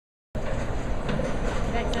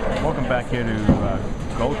Welcome back here to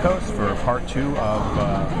Gold Coast for part 2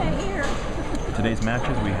 of today's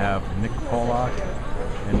matches. We have Nick Pollock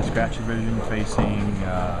in the scratch division facing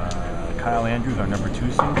Kyle Andrews, our number 2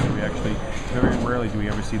 seed. So we actually, very rarely do we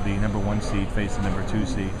ever see the number 1 seed face the number 2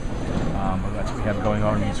 seed. That's what we have going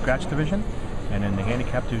on in the scratch division. And in the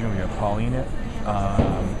handicap division, we have Paulina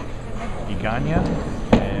Igania,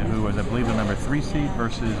 who was, I believe, the number 3 seed,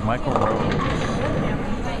 versus Michael Rose.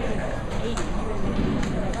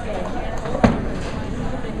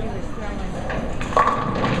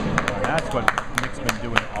 That's what Nick's been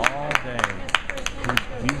doing all day.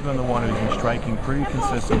 He's been the one who's been striking pretty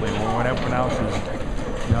consistently. When everyone else is,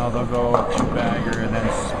 you know, they'll go 2-bagger and then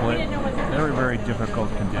split. Very, very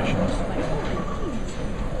difficult conditions.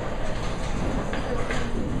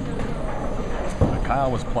 But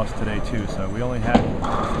Kyle was plus today too, so we only had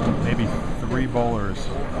maybe 3 bowlers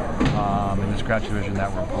in the scratch division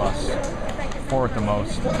that were plus, 4 at the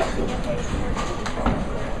most.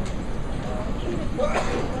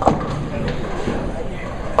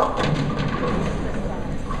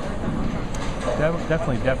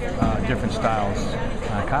 Definitely different styles.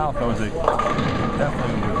 Kyle throws it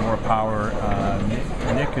definitely with more power.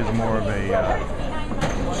 Nick is more of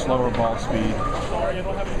a slower ball speed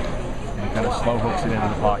and kind of slow hooks it into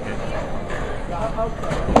the pocket.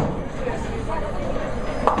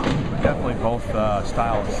 Definitely both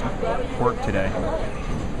styles work today.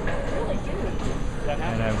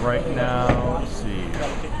 And right now, let's see.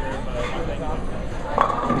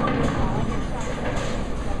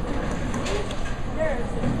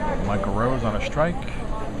 Michael Rose on a strike.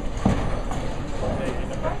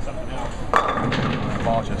 The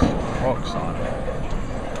ball just hooks on it.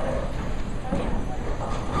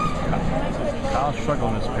 Kyle's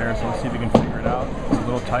struggling this pair, so let's see if he can figure it out. It's a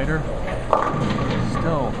little tighter.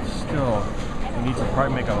 Still, he needs to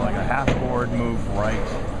probably make like a half board move right.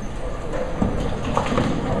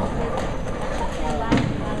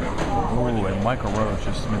 Ooh, and Michael Rose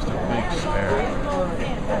just missed a big spare.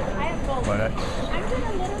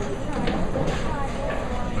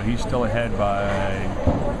 But he's still ahead by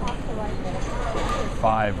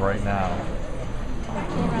 5 right now.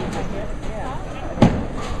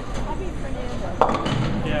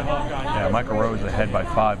 Yeah, Michael Rose is ahead by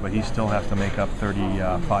 5, but he still has to make up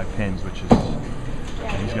 35 pins, which is,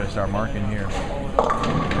 he's got to start marking here.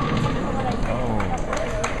 Oh,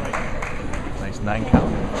 nice 9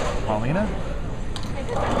 count. Paulina.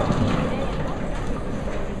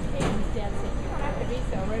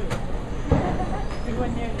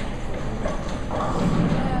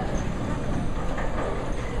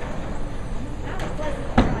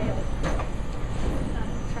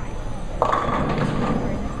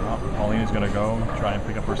 Paulina's going to go try and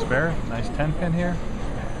pick up her spare. Nice 10 pin here.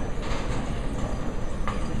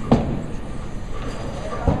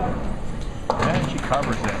 And she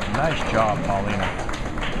covers it. Nice job, Paulina.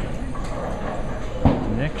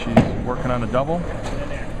 Nick, she's working on a double.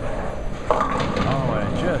 Oh,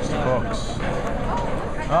 and it just hooks.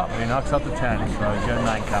 Oh, he knocks out the 10, so he's got a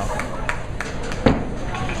 9 count.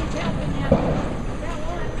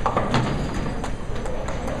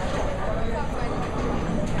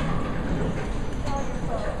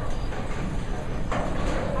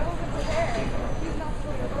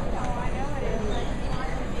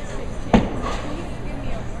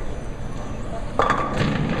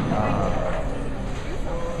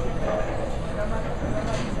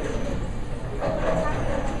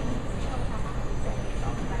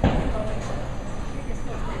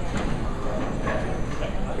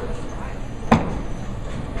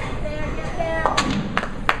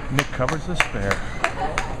 Nick covers the spare.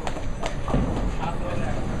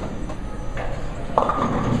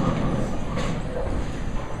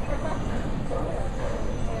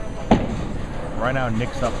 Right now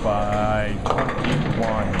Nick's up by 21,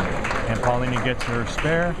 and Paulina gets her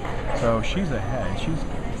spare, so she's ahead. She's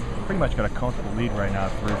pretty much got a comfortable lead right now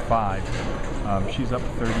through 5. She's up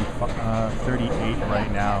 38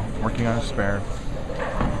 right now, working on a spare.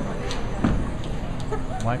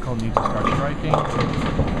 Michael needs to start striking.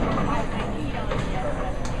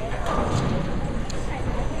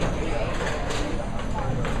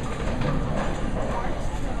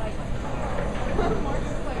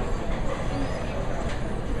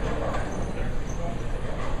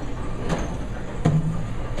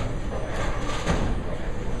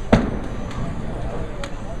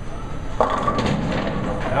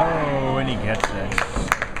 Oh, and he gets it.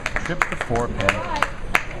 Trip the 4 pin.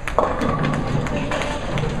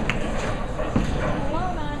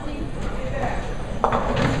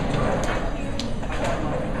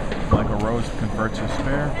 Michael Rose converts his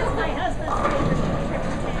spare.